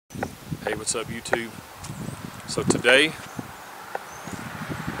Hey, what's up YouTube? So today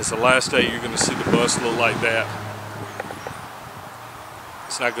is the last day you're going to see the bus look like that.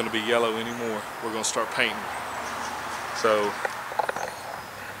 It's not going to be yellow anymore. We're going to start painting. So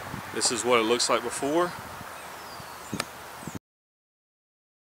this is what it looks like before,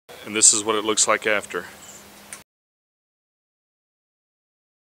 and this is what it looks like after.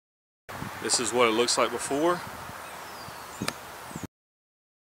 This is what it looks like before,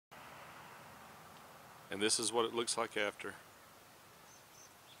 and this is what it looks like after.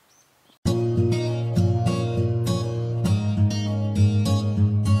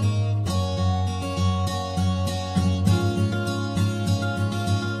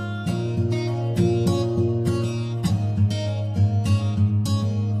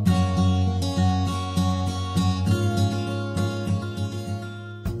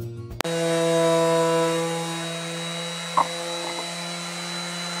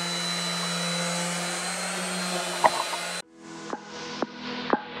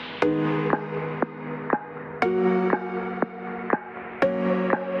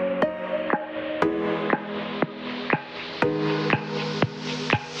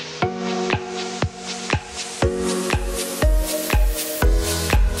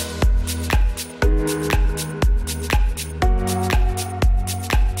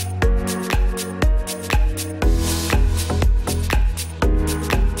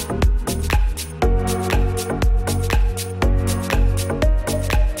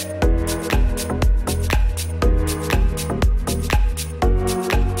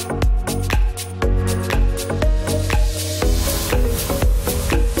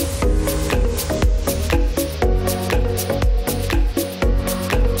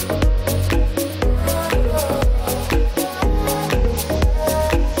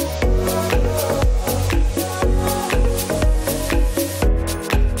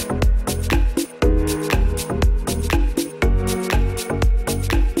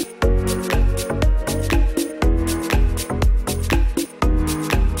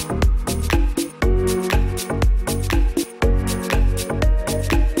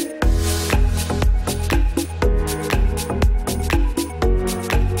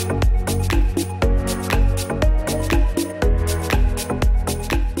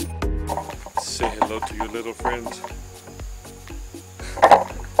 Say hello to your little friends.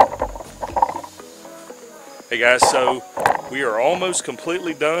 Hey guys, so we are almost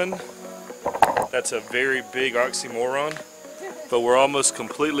completely done. That's a very big oxymoron, but we're almost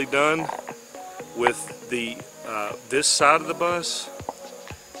completely done with the this side of the bus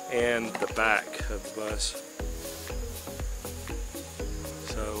and the back of the bus.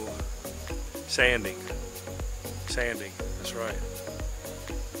 So sanding, that's right.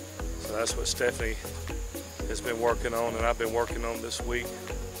 So that's what Stephanie has been working on, and I've been working on this week,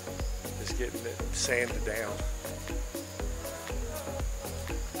 is getting it sanded down.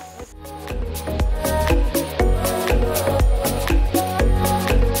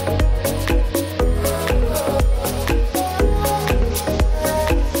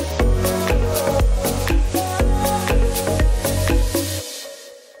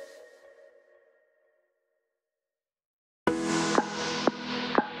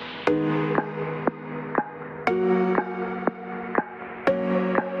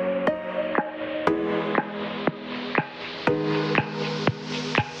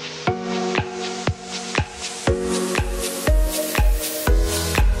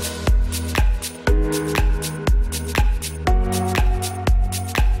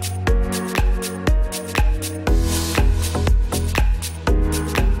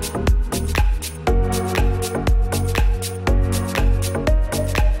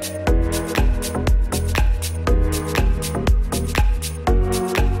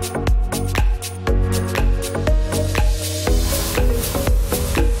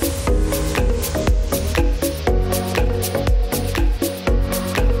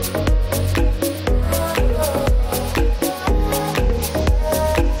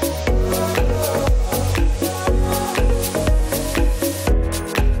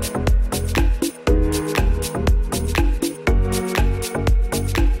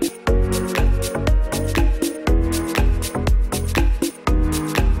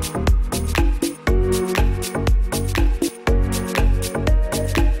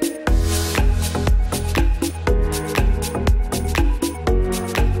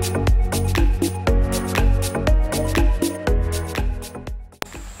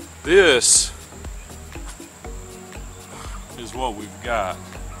 This is what we've got,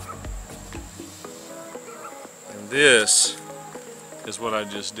 and this is what I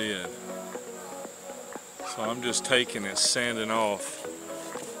just did. So I'm just taking it, sanding off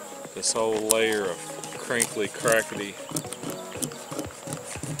this whole layer of crinkly, crackety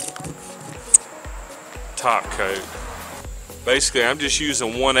top coat. Basically, I'm just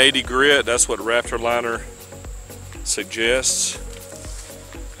using 180 grit. That's what Raptor liner suggests.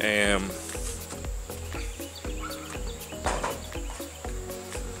 And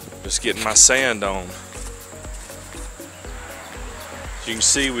just getting my sand on. As you can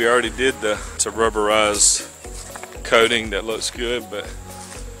see, we already did it's a rubberized coating that looks good, but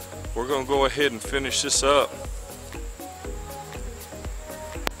we're going to go ahead and finish this up.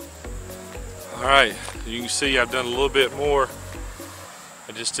 Alright, you can see I've done a little bit more.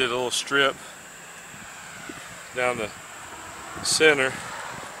 I just did a little strip down the center,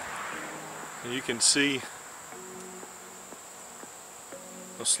 and you can see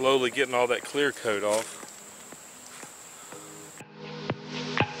I'm slowly getting all that clear coat off.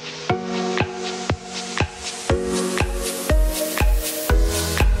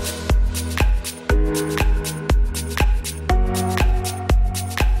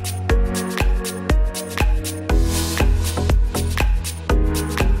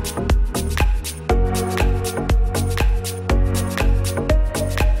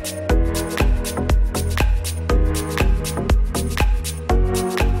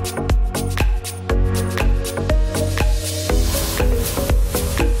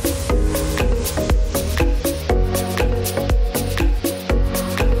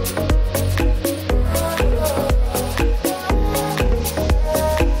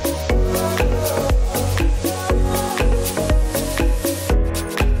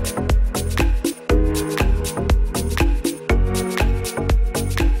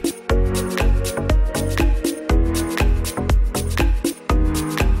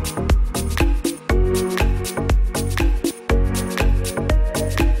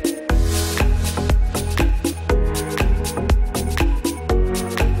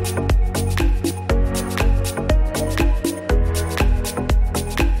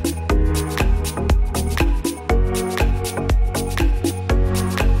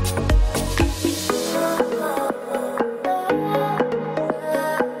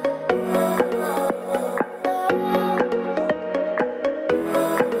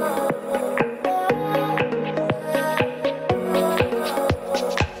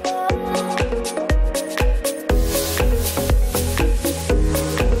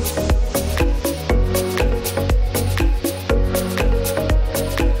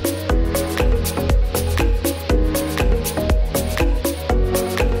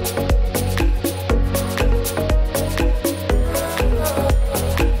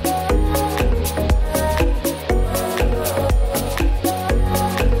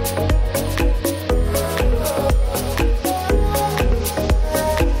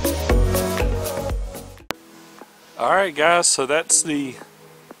 Alright guys, so that's the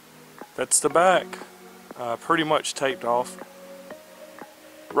back pretty much taped off.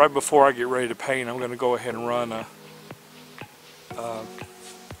 Right before I get ready to paint, I'm going to go ahead and run a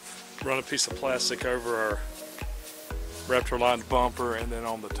piece of plastic over our Raptor lined bumper and then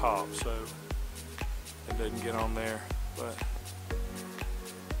on the top, so it doesn't get on there. But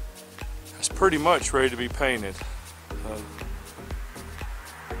it's pretty much ready to be painted.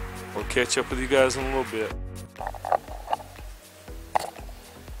 We'll catch up with you guys in a little bit.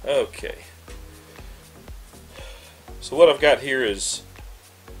 Okay, so what I've got here is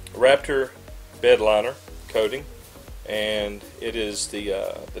Raptor bed liner coating, and it is the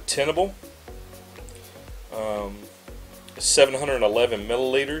Tenable 711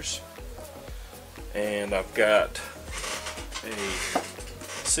 milliliters, and I've got a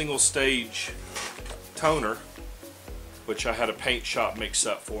single stage toner which I had a paint shop mix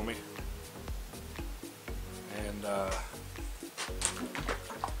up for me, and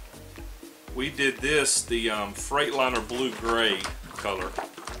we did this the Freightliner blue gray color.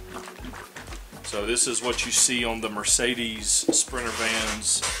 So this is what you see on the Mercedes Sprinter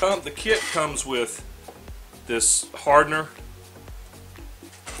vans. The kit comes with this hardener,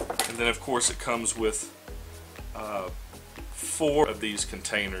 and then of course it comes with 4 of these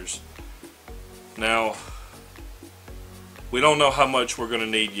containers. Now we don't know how much we're going to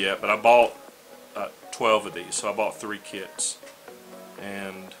need yet, but I bought 12 of these, so I bought 3 kits,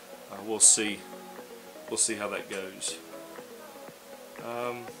 and we'll see how that goes.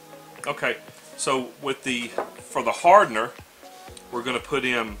 Okay, so for the hardener, we're going to put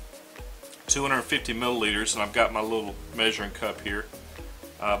in 250 milliliters, and I've got my little measuring cup here.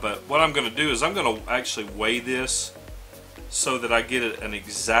 But what I'm going to do is I'm going to actually weigh this so that I get an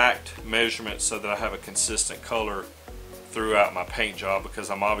exact measurement, so that I have a consistent color throughout my paint job, because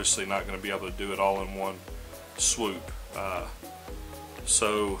I'm obviously not going to be able to do it all in one swoop.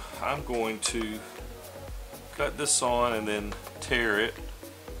 So I'm going to cut this on and then tear it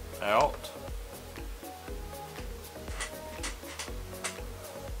out.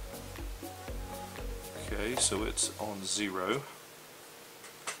 Okay, so it's on 0.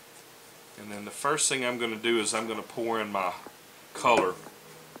 And then the first thing I'm going to do is I'm going to pour in my color.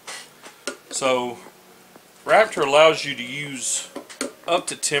 So Raptor allows you to use up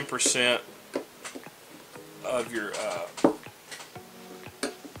to 10% of your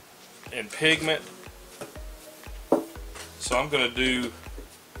in pigment. So I'm going to do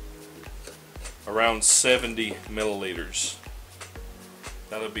around 70 milliliters.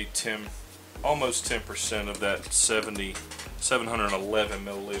 That'll be almost 10% of that 711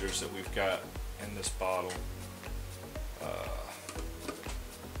 milliliters that we've got in this bottle.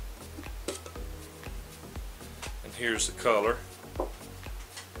 And here's the color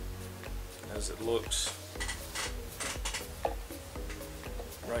as it looks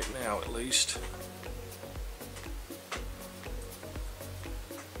right now, at least.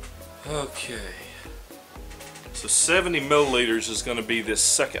 Okay, so 70 milliliters is going to be this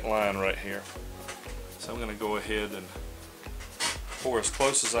second line right here. So I'm going to go ahead and pour as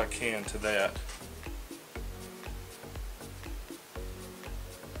close as I can to that.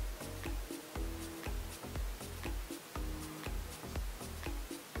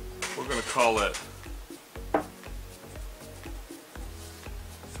 We're going to call it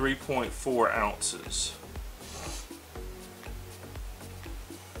 3.4 ounces.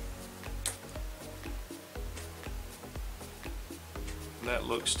 That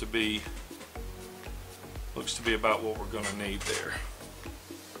looks to be about what we're going to need there.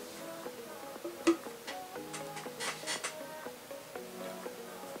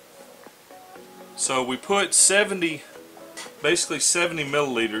 So we put basically 70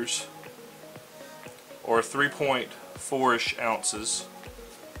 milliliters, or 3.4-ish ounces,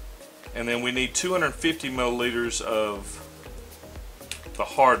 and then we need 250 milliliters of the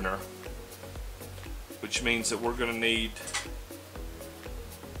hardener, which means that we're going to need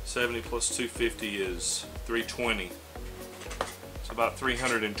 70 plus 250 is 320. It's about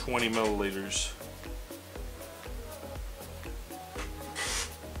 320 milliliters.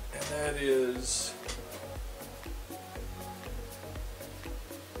 And that is,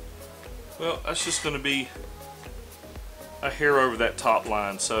 well, that's just going to be a hair over that top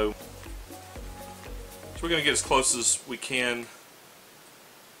line. So we're going to get as close as we can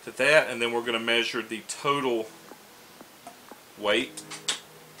to that, and then we're going to measure the total weight.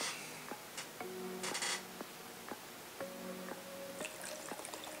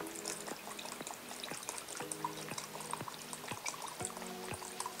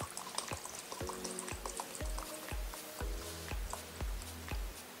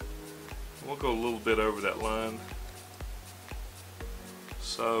 We'll go a little bit over that line.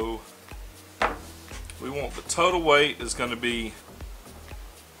 So we want the total weight is going to be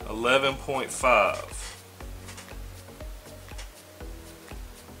 11.5.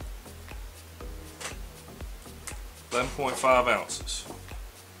 11.5 ounces.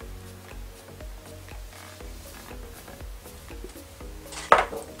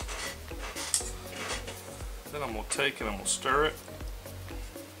 Then I'm going to take and I'm going to stir it.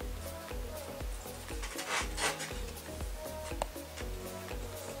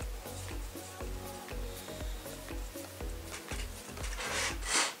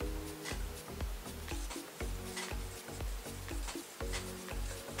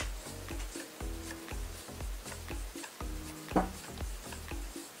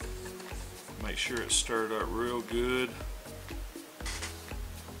 Make sure it's stirred up real good.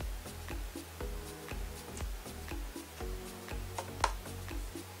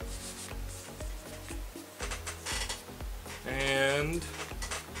 And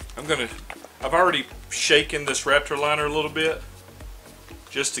I've already shaken this Raptor liner a little bit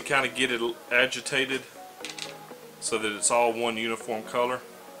just to kind of get it agitated so that it's all one uniform color.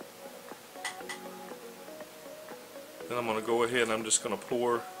 Then I'm going to go ahead and I'm just going to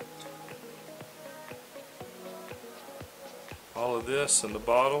pour all of this in the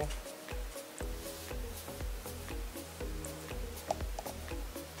bottle.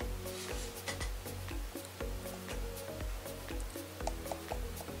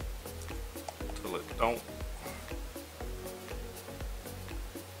 Till it don't.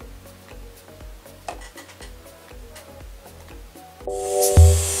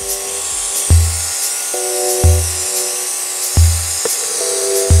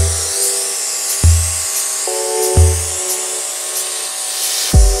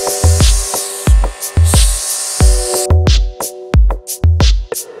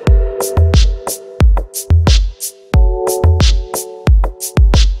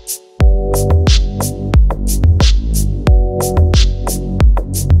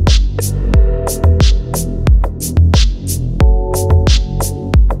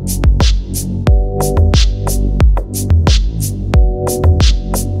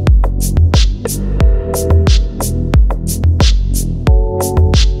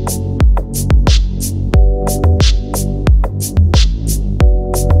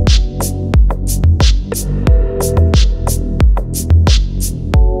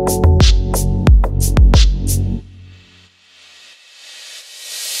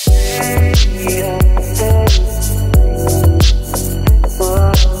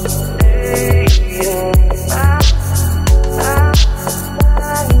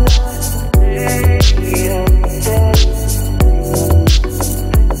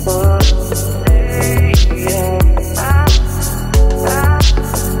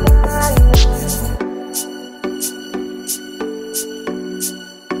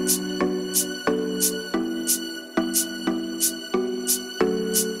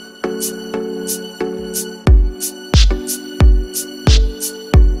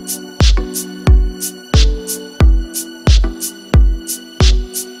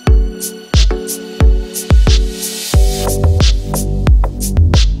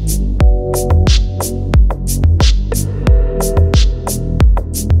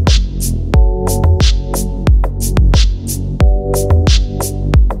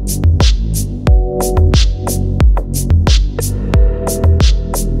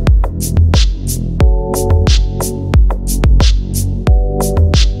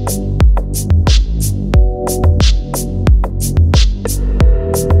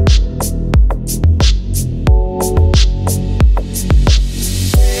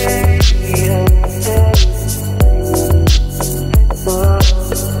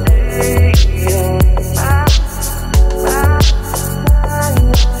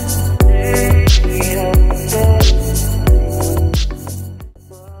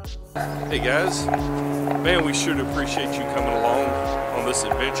 guys, man, we sure do appreciate you coming along on this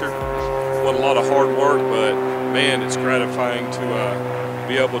adventure. What a lot of hard work, but man, it's gratifying to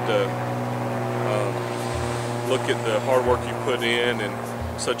be able to look at the hard work you put in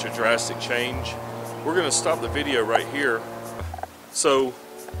and such a drastic change. We're going to stop the video right here. So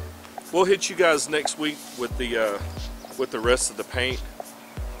we'll hit you guys next week with the rest of the paint,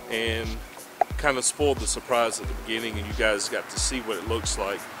 and kind of spoiled the surprise at the beginning and you guys got to see what it looks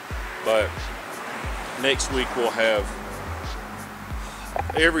like. But next week we'll have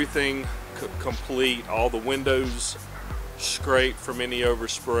everything complete, all the windows scraped from any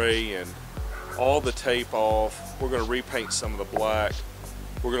overspray and all the tape off. We're going to repaint some of the black.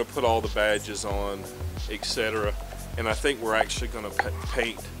 We're going to put all the badges on, etc. And I think we're actually going to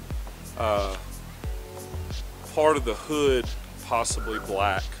paint part of the hood possibly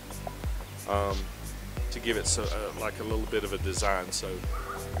black, to give it like a little bit of a design. So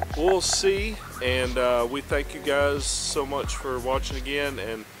we'll see, and we thank you guys so much for watching again,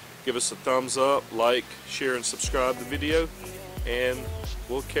 and give us a thumbs up, like, share, and subscribe the video, and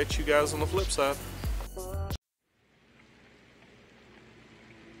we'll catch you guys on the flip side.